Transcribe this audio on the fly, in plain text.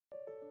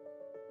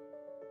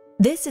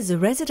This is a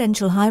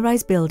residential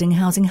high-rise building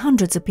housing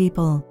hundreds of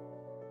people.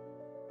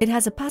 It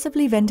has a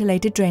passively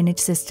ventilated drainage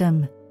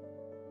system.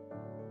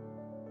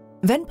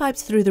 Vent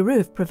pipes through the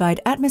roof provide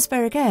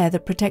atmospheric air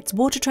that protects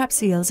water trap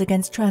seals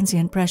against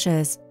transient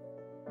pressures.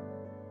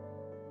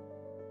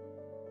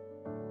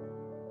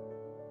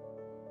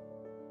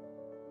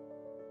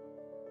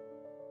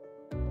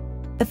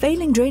 A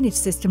failing drainage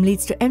system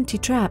leads to empty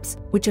traps,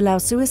 which allow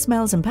sewer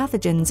smells and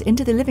pathogens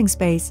into the living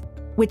space,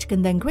 which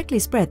can then quickly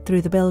spread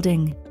through the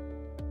building.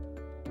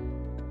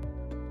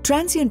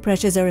 Transient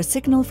pressures are a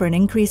signal for an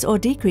increase or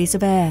decrease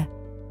of air.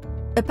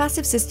 A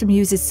passive system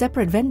uses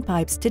separate vent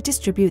pipes to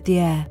distribute the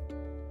air.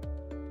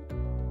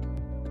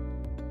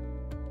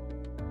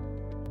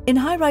 In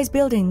high-rise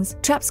buildings,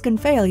 traps can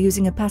fail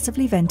using a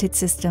passively vented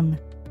system.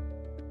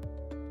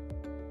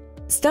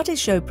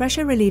 Studies show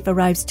pressure relief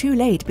arrives too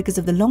late because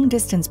of the long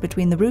distance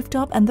between the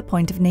rooftop and the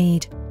point of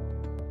need.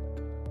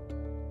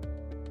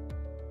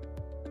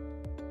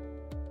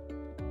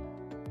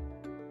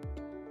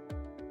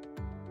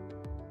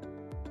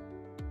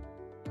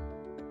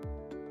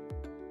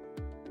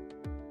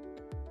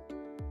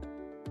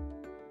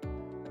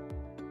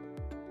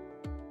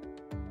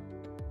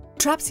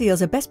 Trap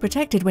seals are best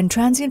protected when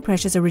transient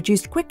pressures are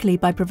reduced quickly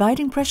by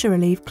providing pressure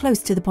relief close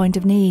to the point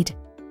of need.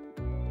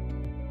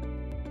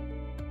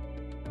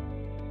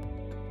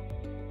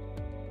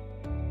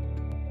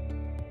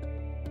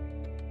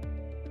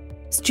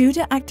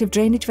 Studor active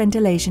drainage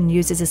ventilation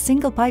uses a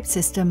single pipe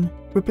system,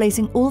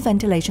 replacing all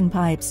ventilation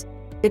pipes.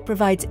 It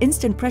provides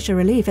instant pressure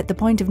relief at the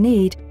point of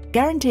need,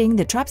 guaranteeing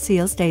the trap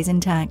seal stays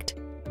intact.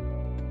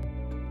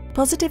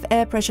 Positive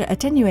air pressure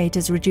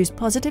attenuators reduce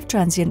positive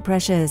transient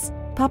pressures.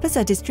 Papas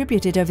are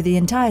distributed over the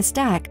entire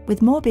stack,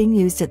 with more being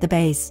used at the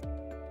base.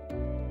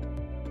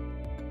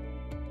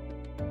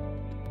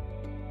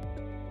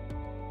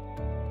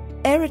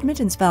 Air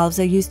admittance valves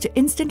are used to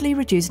instantly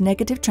reduce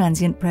negative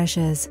transient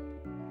pressures.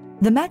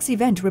 The maxi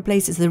vent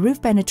replaces the roof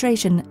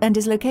penetration and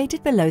is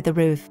located below the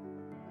roof.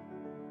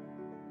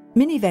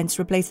 Mini vents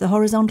replace the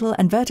horizontal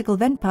and vertical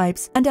vent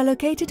pipes and are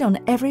located on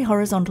every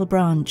horizontal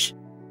branch.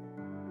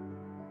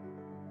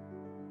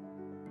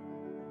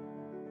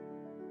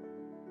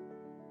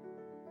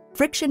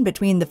 Friction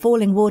between the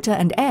falling water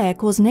and air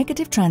cause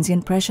negative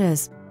transient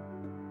pressures.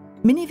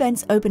 Mini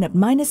vents open at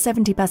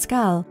 -70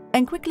 Pascal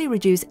and quickly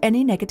reduce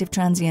any negative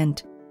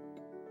transient.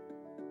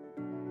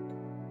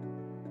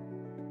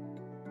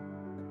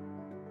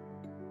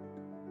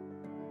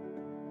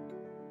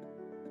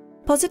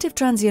 Positive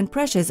transient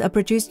pressures are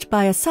produced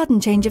by a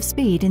sudden change of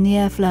speed in the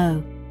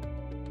airflow.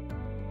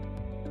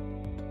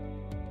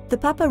 The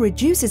Papa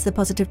reduces the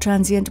positive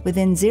transient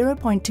within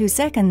 0.2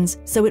 seconds,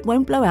 so it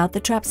won't blow out the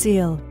trap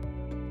seal.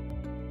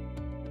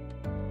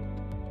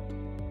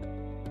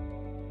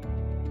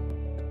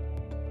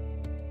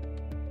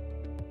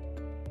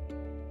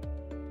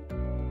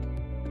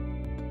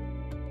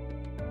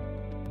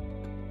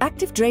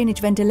 Active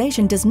drainage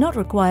ventilation does not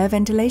require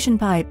ventilation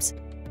pipes.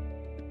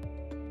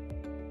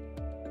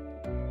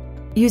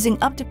 Using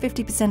up to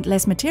 50%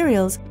 less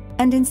materials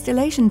and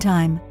installation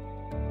time,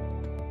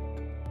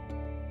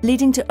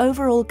 leading to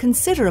overall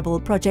considerable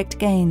project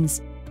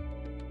gains.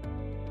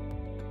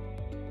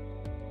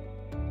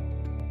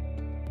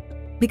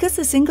 Because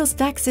the single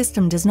stack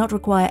system does not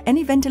require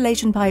any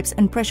ventilation pipes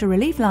and pressure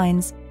relief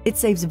lines, it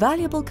saves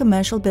valuable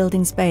commercial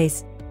building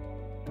space,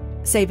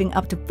 saving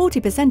up to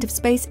 40% of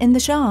space in the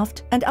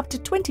shaft and up to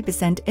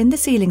 20% in the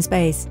ceiling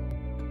space.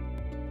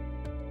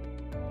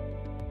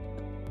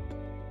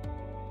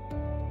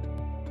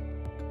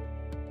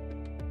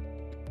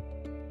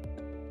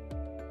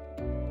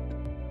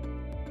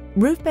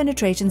 Roof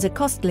penetrations are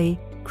costly,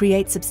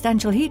 create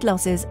substantial heat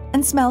losses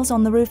and smells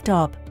on the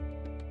rooftop.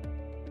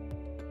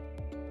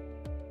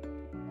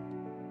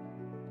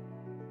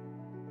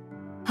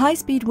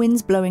 High-speed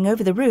winds blowing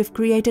over the roof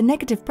create a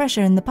negative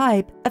pressure in the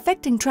pipe,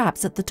 affecting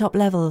traps at the top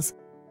levels.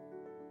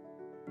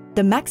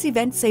 The maxi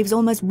vent saves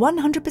almost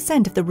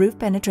 100% of the roof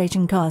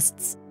penetration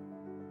costs.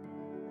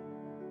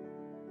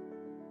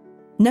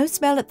 No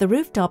smell at the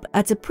rooftop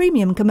adds a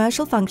premium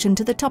commercial function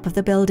to the top of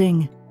the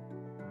building.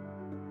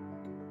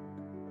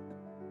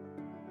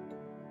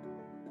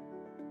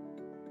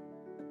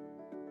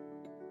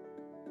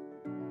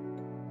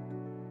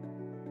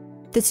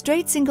 The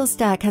straight single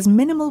stack has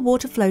minimal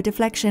water flow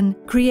deflection,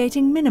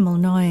 creating minimal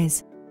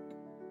noise.